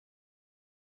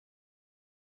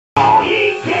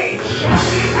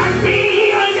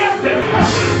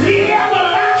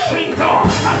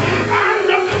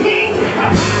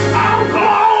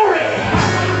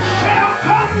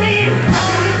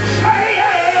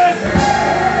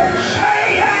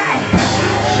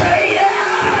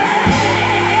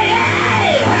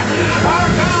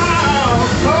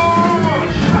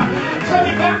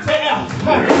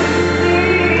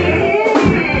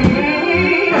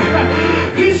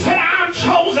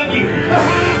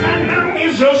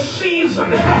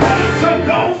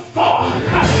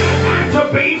and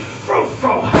to be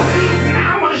fruitful.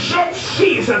 Now is your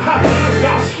season.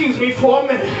 Y'all excuse me for a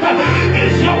minute.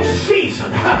 It's your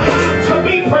season to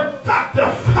be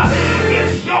productive.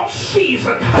 It's your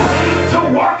season to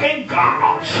work in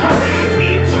God's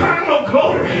eternal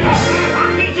glory.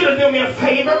 I need you to do me a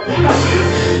favor.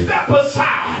 Step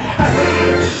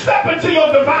aside. Step into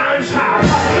your divine side.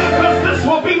 Because this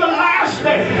will be the last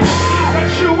day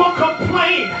that you will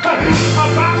complain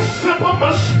about simple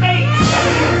mistakes.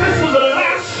 This is the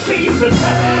last season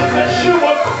that you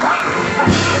will cry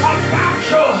about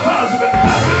your husband.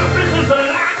 This is the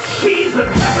last season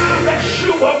that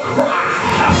you will cry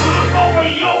over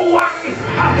your wife.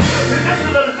 This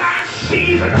is the last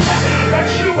season that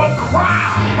you will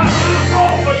cry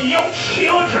over your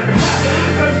children.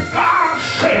 Because God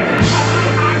said,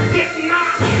 I did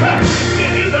not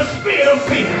give you the spirit of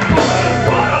fear,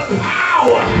 but of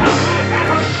power and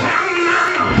a sound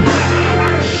mind.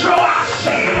 And so I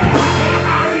said,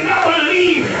 I'll never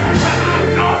leave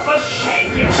you nor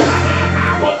forsake you.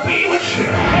 I will be with you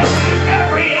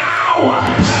every hour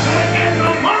in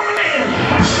the morning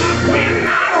when I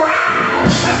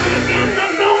rise, in the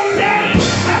noonday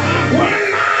when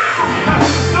I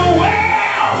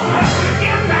dwell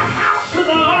in the house of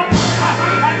the Lord.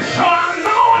 And so I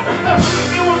know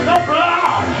it was the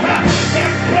blood that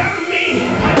kept me,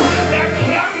 that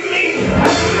kept me,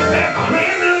 that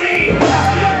cleansed me,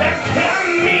 that kept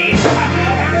me.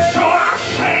 And so I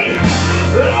say,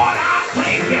 Lord, I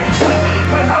thank you,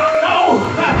 because I know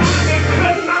it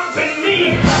could not be me,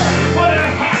 but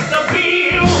it had to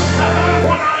be you.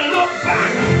 When I look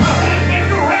back in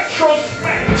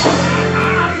retrospect,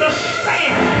 I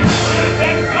understand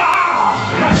that God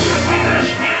had his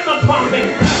hand upon me.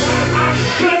 I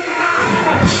should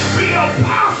not be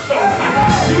apostle.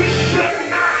 You should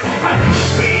not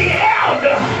be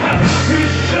elder. You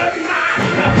should not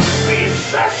be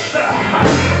sister.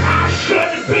 I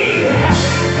should be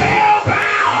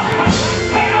hellbound.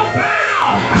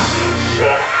 Hellbound.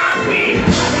 Should I be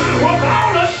with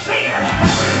all the sin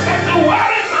that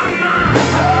dwelt in my mind,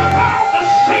 all the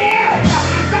sin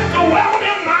that dwelt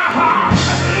in my heart,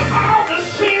 all the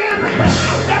sin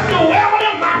that dwelt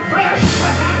in my flesh?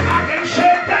 I can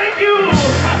say thank you,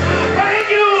 thank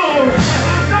you,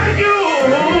 thank you,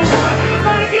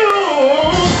 thank you,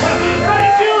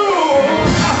 thank you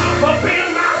for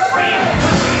being my friend,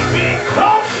 being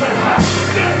closer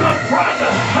than a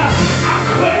brother. I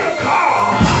couldn't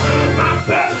call my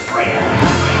best friend.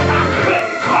 I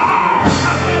couldn't call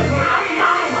my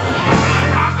mama.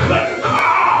 I couldn't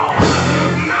call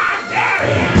my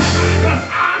daddy, because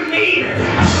I needed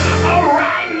a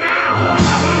right now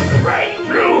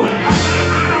breakthrough.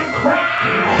 I don't cry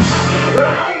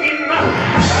long enough.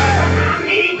 I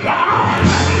need God.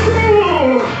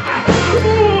 Ooh,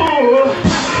 ooh,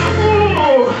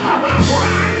 ooh.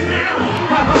 Right now,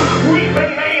 we've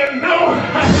been laying low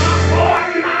for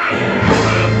a night,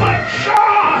 but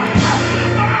joy,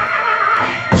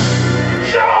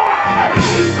 joy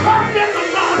comes in the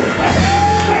morning.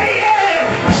 Say yeah,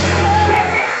 say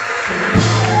yeah,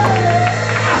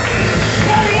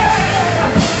 say yeah,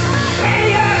 say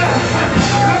yeah.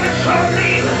 Look at your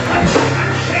neighbor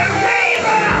and say,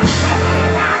 neighbor,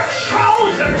 I'm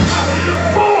chosen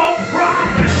for a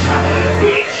promise.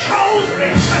 He chose me.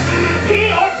 He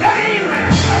ordained me.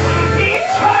 He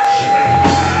touched me.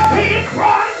 He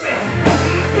brought me.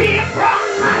 He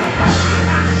brought me.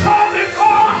 And so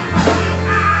before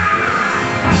I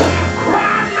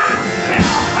cried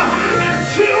myself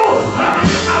into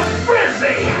a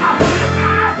frenzy,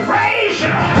 I praise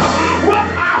you with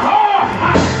my heart.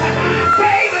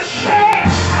 David said,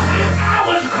 I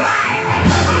was glad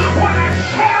when it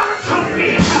said to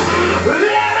me,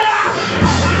 let us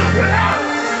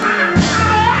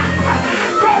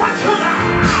go into the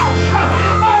house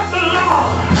of the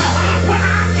Lord. When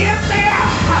I get there,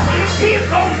 he's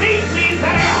gonna meet me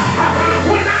there.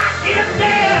 When I get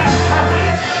there,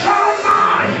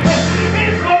 somebody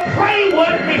is gonna pray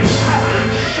with me.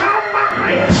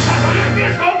 Somebody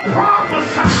is gonna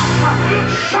prophesy.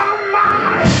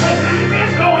 Somebody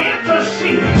is gonna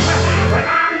intercede. But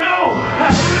I know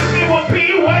it will be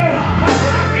well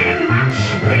in my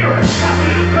spirit,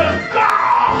 because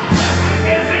God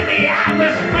is in the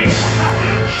atmosphere.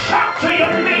 Shout to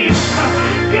your neighbor.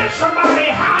 Get somebody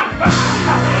high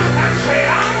five and say,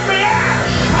 I'm blessed.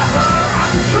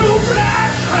 I'm too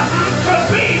blessed to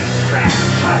be stressed.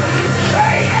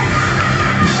 Say it.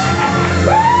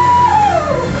 Woo!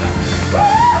 Woo!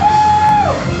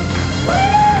 Woo!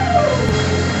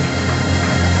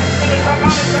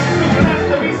 Somebody say, too blessed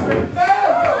to be stressed.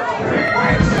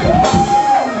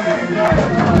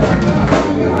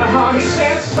 He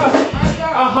says,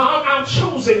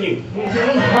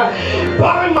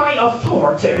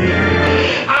 authority.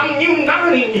 I'm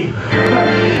uniting you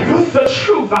with the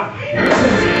true vine.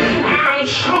 I'm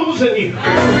choosing you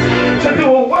to do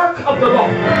a work of the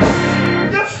Lord.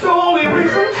 That's the only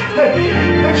reason that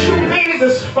you made it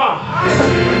this far,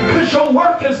 because your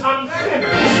work is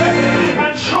unfinished.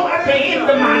 And so at the end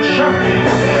of my journey,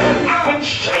 I can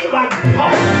say like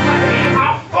Paul,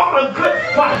 I fought a good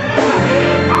fight.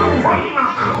 I run my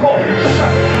course,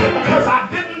 because I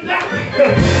didn't let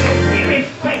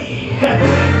anything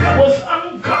that was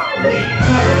ungodly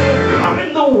come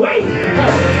in the way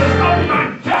of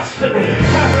my destiny.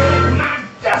 My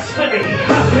destiny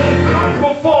comes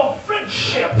before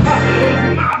friendship.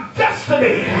 My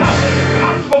destiny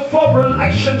comes before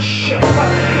relationship.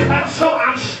 And so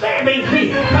I'm standing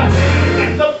here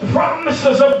in the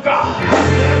promises of God,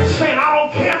 saying, I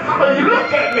don't care how you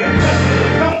look at me,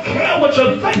 don't care what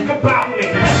you think about me,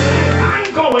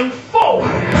 I'm going forward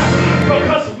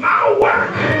because my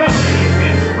work is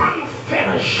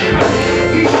unfinished.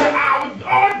 He said, I'll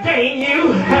ordain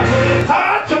you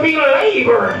to be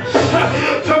laborers,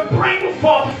 to bring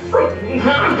forth fruit.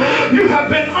 You have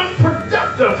been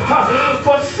unproductive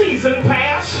for season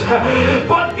past,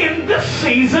 but in this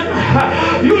season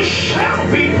you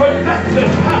shall be productive.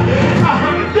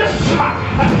 This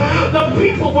time the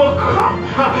people will come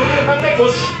and they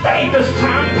will stay this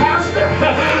time, Pastor,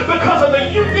 because of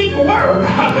the unique word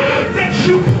that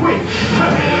you preach.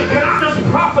 Can I just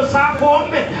prophesy for a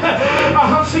minute?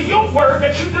 See, your word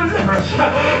that you deliver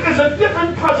is a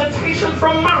different presentation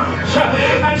from mine.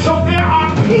 And so there are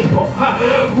people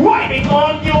waiting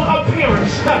on your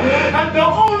appearance. And the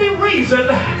only reason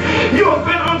you have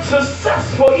been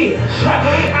unsuccessful is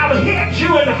I've hid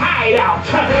you in hideout,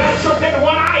 so that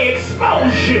when I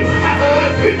expose you,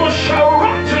 people shall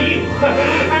run to you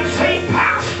and say,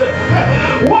 Pastor,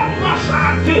 what must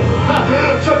I do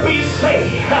to be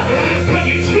saved? Can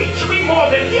you teach me more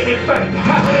than anything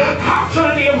how to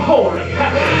live holy?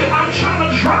 I'm trying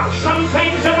to drop some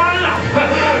things in my life.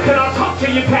 Can I talk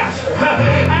to you, Pastor?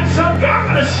 And so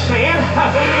God is saying,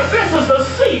 this is the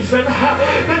season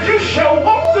that you shall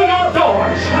walk through your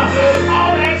doors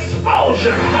all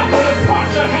exposure.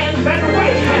 Point your hands that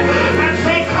way and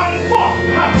say, come forth.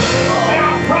 And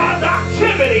our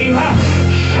productivity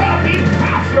shall be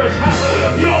prosperous.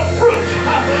 Your fruit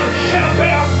shall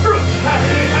bear fruit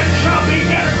and shall be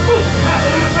their fruit,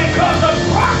 because the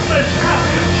promise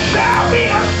shall be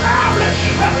established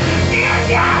in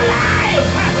your life.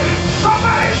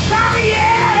 Somebody shout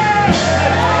yes!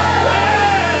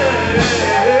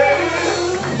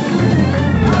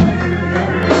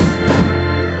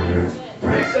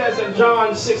 He says in John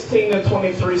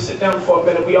 16:23, sit down for a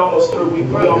minute, we almost through,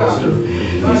 we almost through.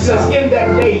 He says, in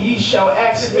that day ye shall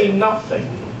ask me nothing.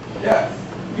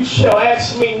 You shall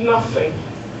ask me nothing.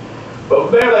 But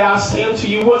verily I say unto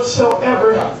you,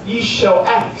 whatsoever ye shall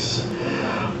ask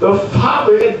the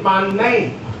Father in my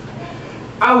name,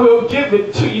 I will give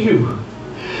it to you.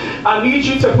 I need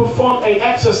you to perform an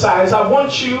exercise. I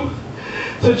want you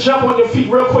to jump on your feet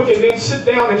real quick and then sit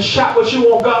down and shout what you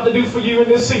want God to do for you in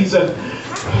this season.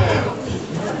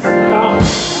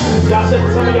 Y'all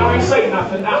said, some of y'all ain't say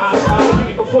nothing.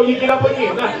 Before you get up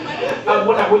again,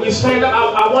 when you stand up,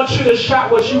 I want you to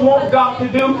shout what you want God to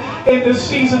do in this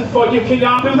season for you. Can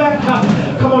y'all do that?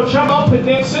 Come on, jump up and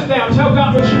then sit down. Tell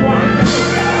God what you want.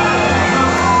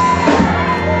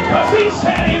 Because he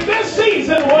said